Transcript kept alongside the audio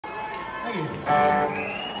Thank you.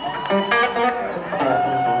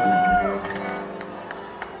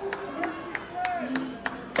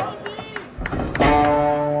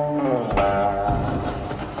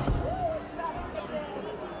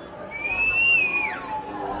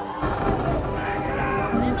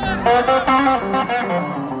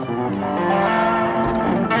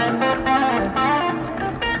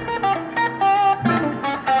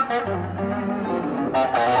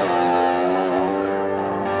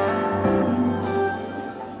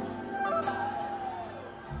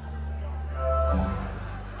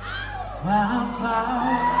 Wildflowers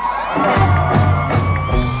and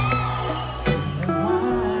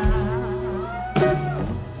wine.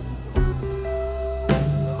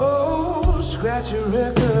 Oh, scratch a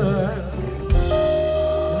record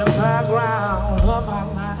in the background of our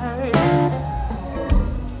life.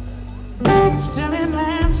 Still in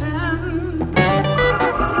dancing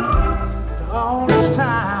all this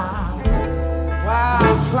time.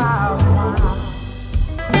 Wildflowers and wine.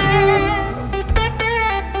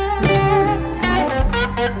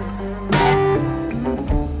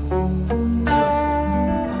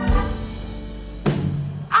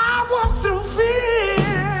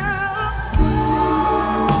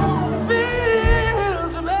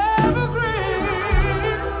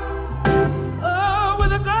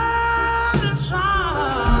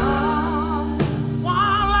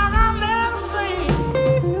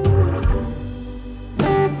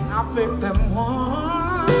 Pick them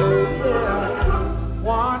one, yeah,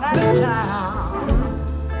 one at a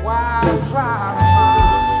time. Wildflower.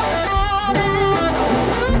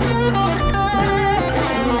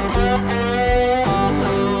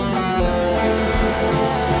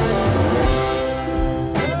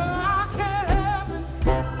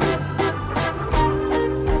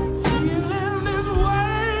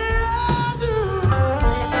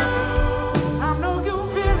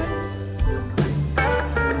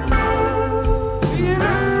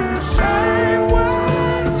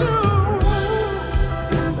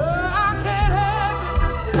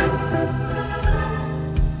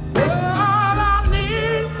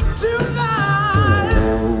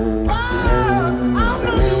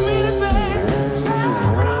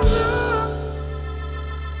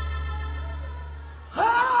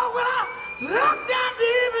 Look down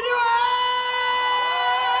deep in your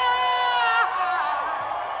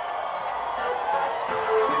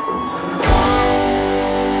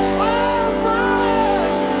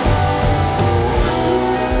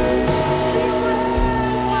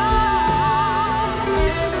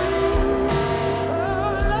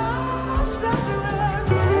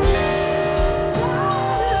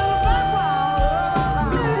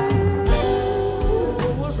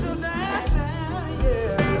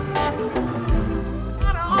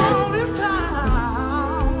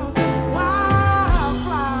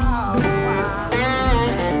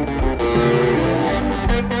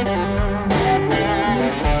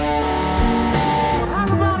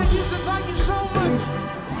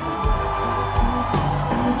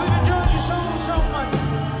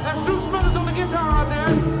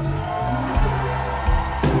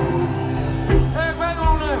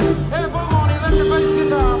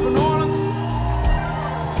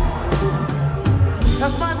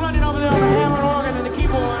that's Mike running over there on the hammer organ and the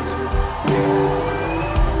keyboards.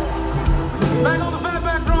 Back on the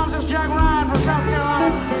fatback drums, that's Jack Ryan from South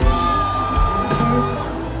Carolina.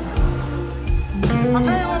 I'll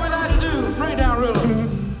tell you what we like to do. Bring it down, Rilla.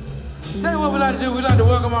 Tell you what we like to do. We like to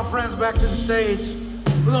welcome our friends back to the stage.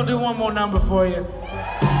 We're gonna do one more number for you.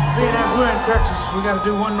 Seeing as we're in Texas, we gotta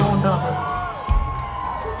do one more number.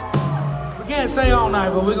 We can't stay all night,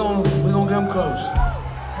 but we're gonna get them close.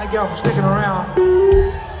 Thank y'all for sticking around.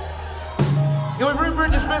 Can we bring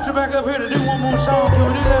Brittany Spencer back up here to do one more song? Can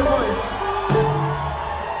we do that for you?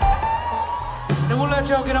 Then we'll let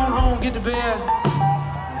y'all get on home, get to bed.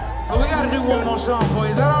 But we gotta do one more song for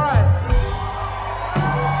you. Is that all right?